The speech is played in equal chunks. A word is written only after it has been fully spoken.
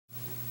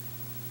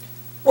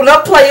What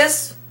up,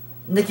 players?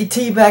 Nicky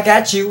T back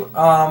at you.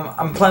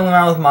 I'm playing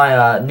around with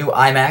my new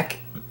iMac.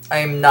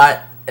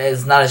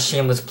 It's not a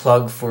shameless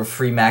plug for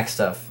free Mac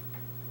stuff.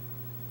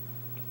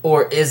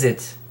 Or is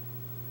it?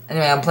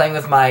 Anyway, I'm playing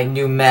with my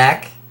new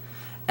Mac,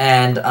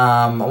 and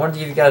I wanted to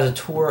give you guys a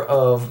tour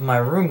of my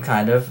room,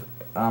 kind of.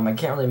 I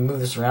can't really move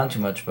this around too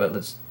much, but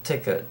let's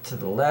take it to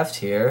the left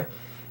here,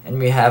 and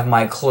we have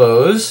my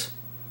clothes.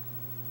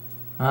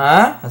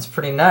 Huh? That's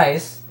pretty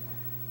nice.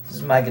 This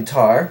is my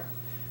guitar.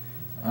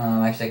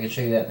 Actually, I can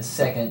show you that in a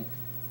second.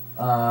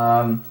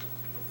 Let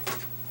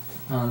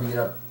me get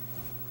up.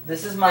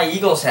 This is my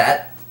Eagles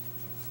hat.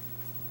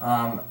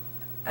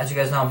 As you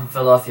guys know, I'm from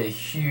Philadelphia.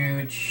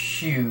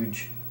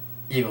 Huge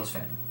Eagles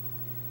fan.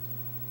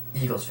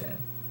 Huge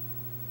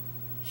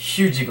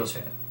Eagles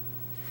fan.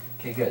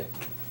 Okay, good.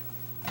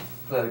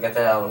 Glad we got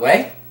that out of the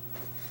way.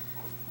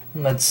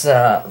 Let's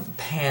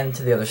pan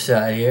to the other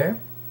side here.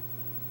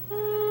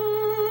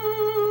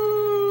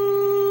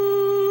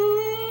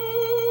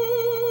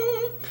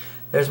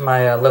 There's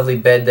my lovely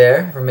bed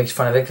there. Everyone makes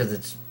fun of it because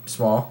it's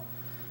small.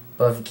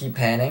 But if you keep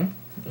panning,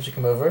 as you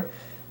come over,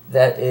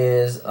 that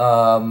is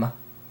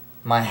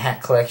my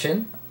hat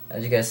collection.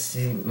 As you guys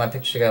see, my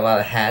picture got a lot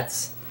of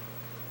hats.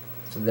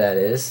 So that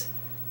is.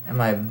 And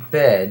my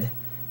bed.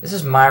 This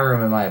is my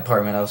room in my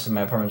apartment. Obviously,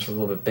 my apartment's a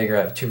little bit bigger.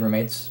 I have 2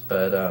 roommates,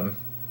 but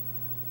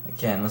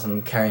again, unless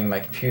I'm carrying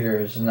my computer,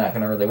 it's not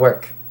gonna really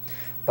work.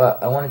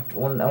 But I do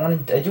want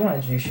to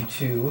introduce you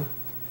to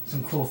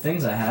some cool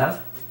things I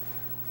have,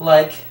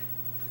 like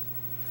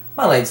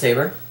my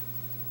lightsaber.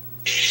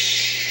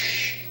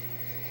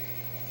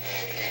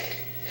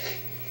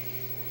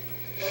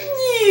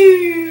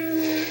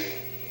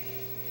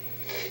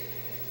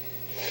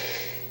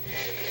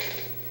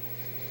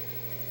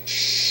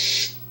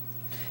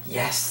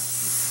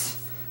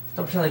 Yes!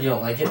 Don't pretend like you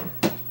don't like it.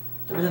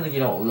 Don't pretend like you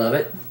don't love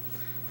it.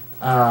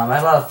 I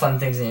have a lot of fun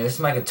things in here. This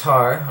is my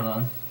guitar. Hold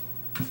on.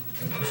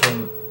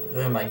 Show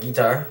you my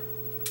guitar.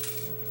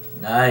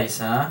 Nice,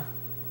 huh?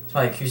 It's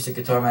my acoustic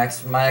guitar. My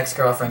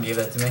ex-girlfriend gave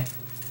that to me.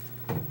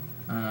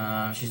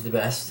 She's the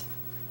best.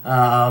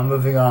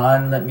 Moving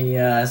on. Let me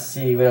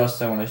see what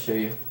else I want to show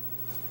you.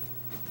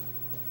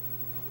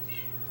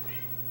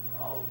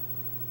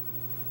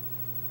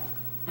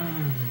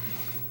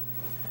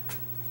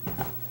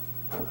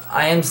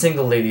 I am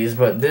single, ladies,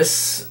 but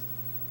this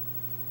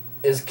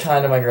is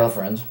kind of my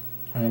girlfriend.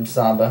 Her name's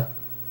Samba.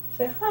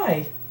 Say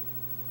hi.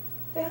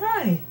 Say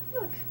hi.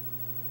 Look.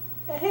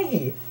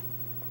 Hey.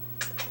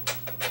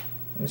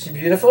 Isn't she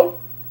beautiful?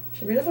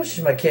 She's beautiful?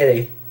 She's my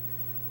kitty.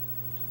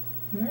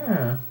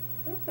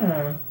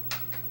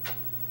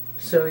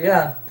 So,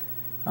 yeah.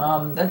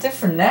 That's it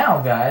for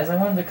now, guys. I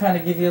wanted to kind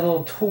of give you a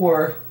little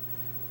tour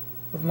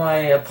of my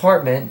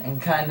apartment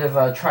and kind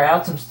of try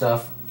out some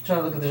stuff. Try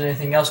to look if there's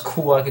anything else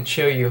cool I could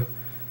show you.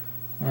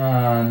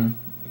 That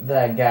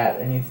I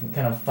got. Any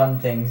kind of fun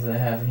things that I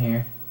have in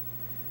here.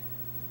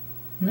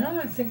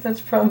 No, I think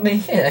that's probably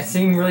it. I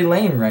seem really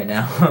lame right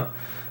now.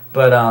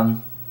 But,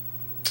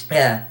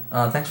 yeah.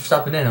 Thanks for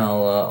stopping in.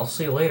 I'll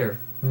see you later.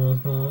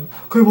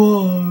 Okay,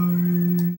 bye.